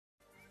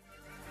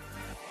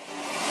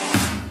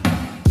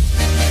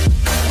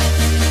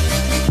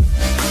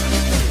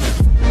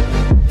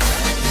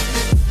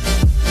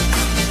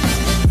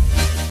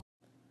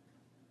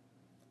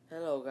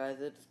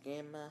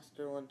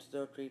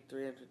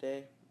Master1033, and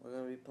today we're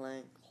going to be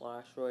playing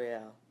Clash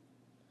Royale.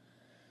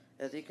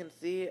 As you can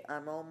see, I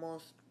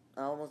almost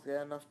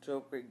got enough to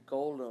upgrade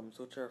golems,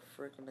 which are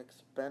freaking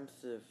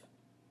expensive.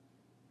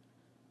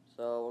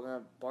 So we're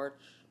going to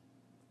barch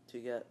to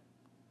get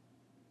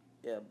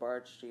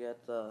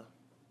the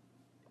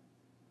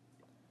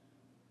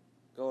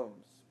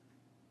golems.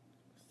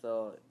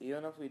 So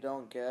even if we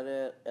don't get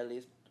it, at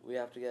least we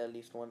have to get at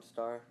least 1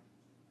 star,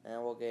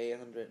 and we'll get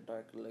 800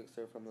 dark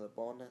elixir from the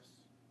bonus.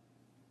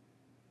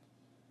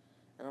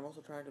 And I'm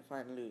also trying to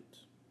find loot.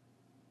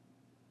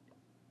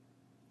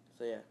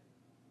 So yeah.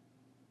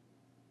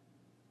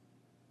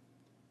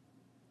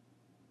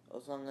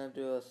 Also, I'm gonna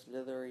do a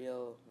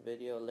Slitherio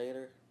video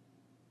later,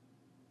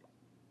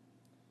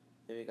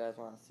 if you guys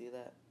want to see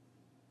that.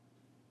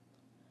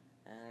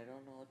 And I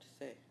don't know what to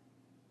say.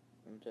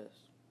 I'm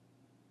just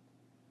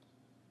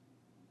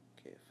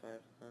okay.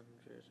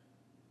 500.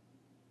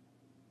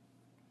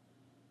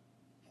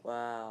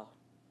 Wow.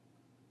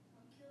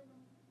 I'll kill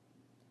them.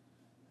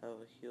 I have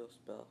a heal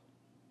spell.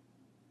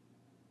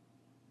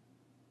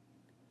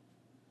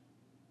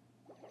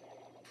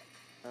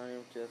 I don't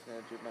even just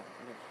gonna do much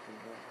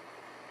more.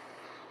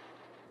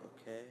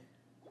 Okay.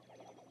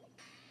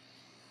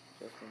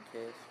 Just in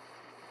case.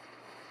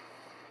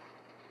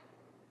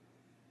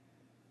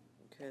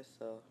 Okay,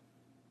 so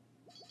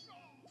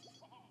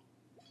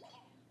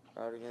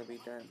probably gonna be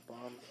giant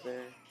bombs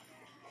there.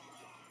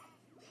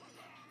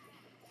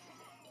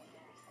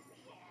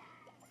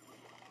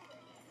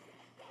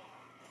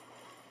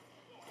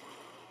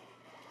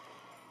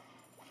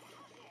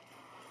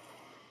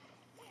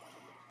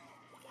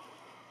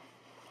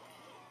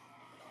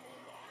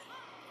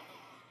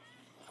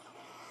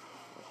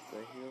 What's the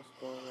heal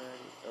spell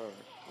already? Or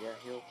yeah,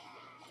 heal.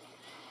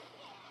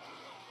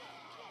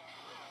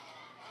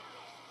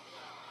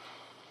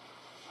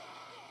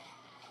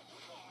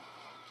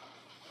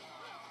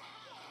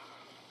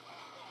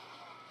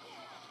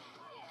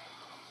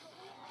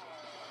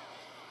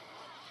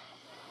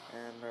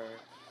 And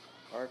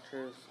our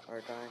archers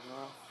are dying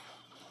off,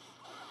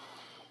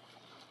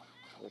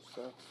 which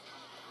sucks.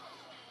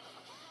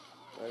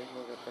 But I can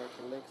look at Dark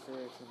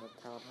Elixir, it's in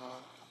the town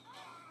hall.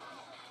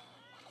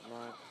 Come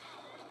on.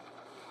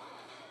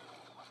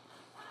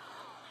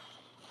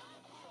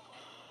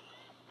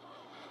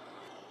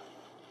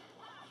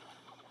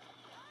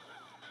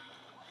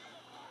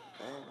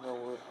 I didn't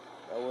know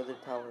that Wither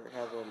Tower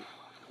has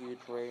a huge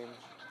range.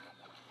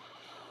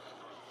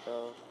 So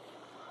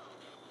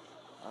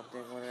I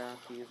think we're gonna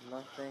have to use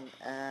nothing,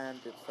 and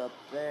it's up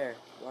there.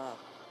 Wow.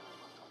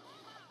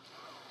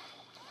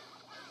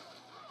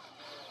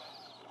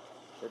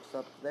 It's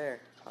up there.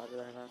 How did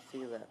I not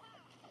see that?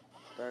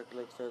 Dark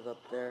Elixir's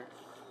up there.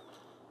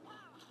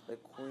 The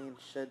queen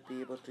should be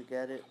able to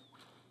get it.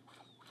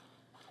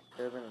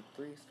 Could have been a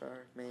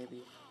 3-star,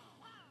 maybe.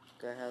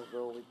 Guy has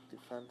real weak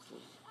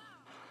defenses.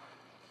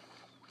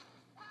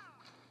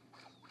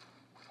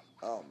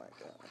 Oh my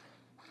god.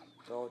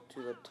 Go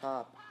to the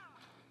top.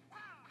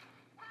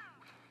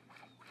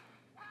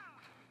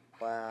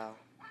 Wow.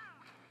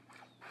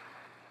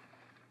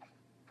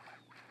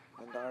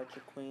 And the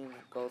Archer Queen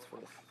goes for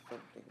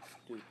something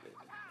stupid.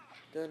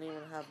 Doesn't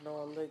even have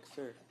no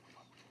elixir.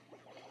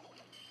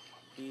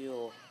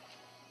 Heal.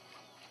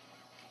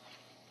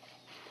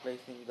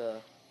 Placing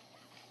the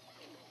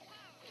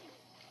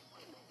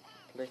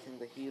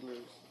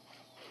healers.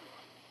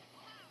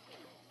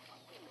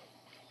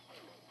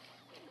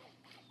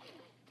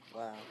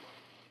 Wow.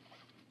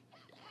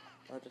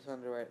 I'm just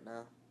under right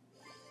now.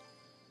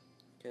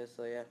 Okay,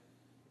 so yeah.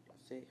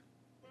 Let's see.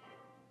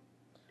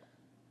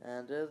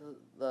 And this is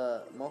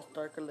the most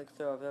dark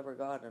elixir I've ever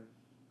gotten.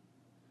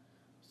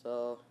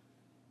 So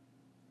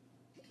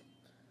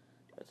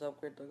let's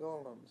upgrade the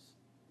golems.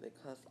 They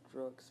cost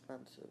real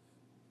expensive.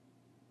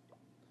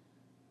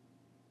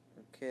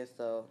 Okay,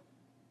 so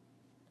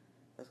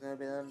that's gonna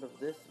be the end of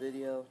this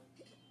video.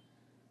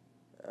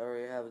 I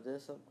already have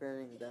this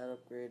upgrading, that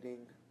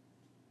upgrading,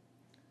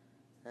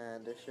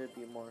 and there should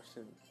be more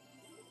soon.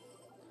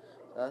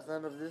 So that's the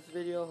end of this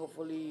video.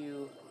 Hopefully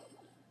you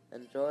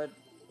enjoyed.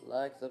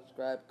 Like,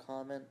 subscribe,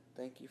 comment.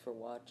 Thank you for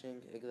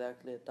watching.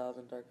 Exactly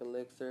 1,000 dark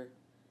elixir.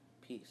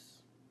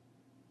 Peace.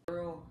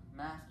 Zero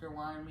Master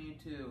wanted me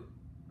to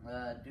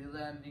do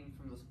the ending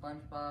from the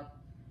SpongeBob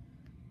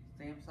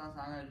theme song,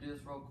 so I'm gonna do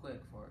this real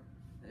quick for it.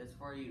 It's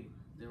for you,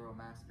 Zero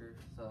Master.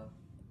 So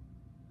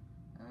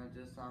I'm gonna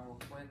do this song real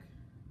quick.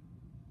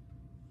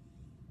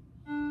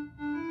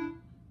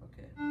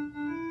 Okay.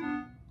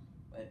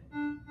 Wait.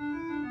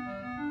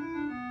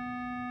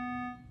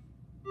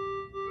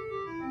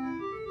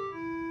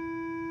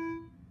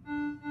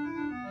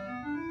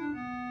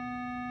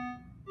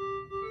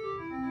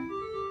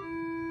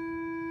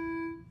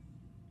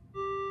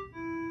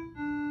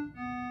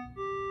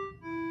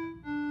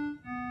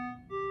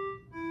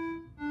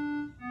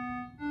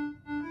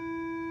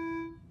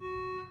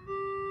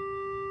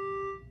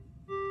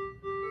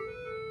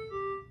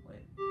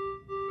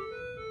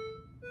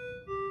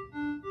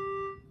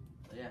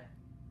 So yeah,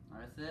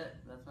 that's it.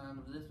 That's the end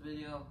of this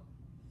video.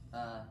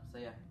 So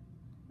yeah.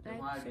 They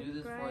want to do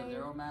this for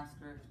Zero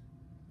Master.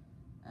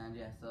 And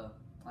yeah, so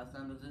that's the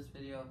end of this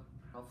video.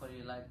 Hopefully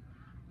you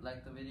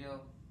like the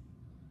video.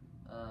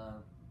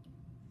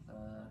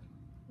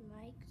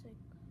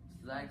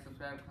 Like,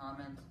 subscribe,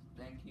 comment.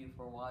 Thank you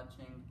for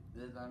watching.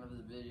 This is the end of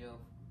the video.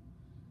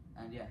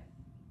 And yeah,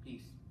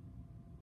 peace.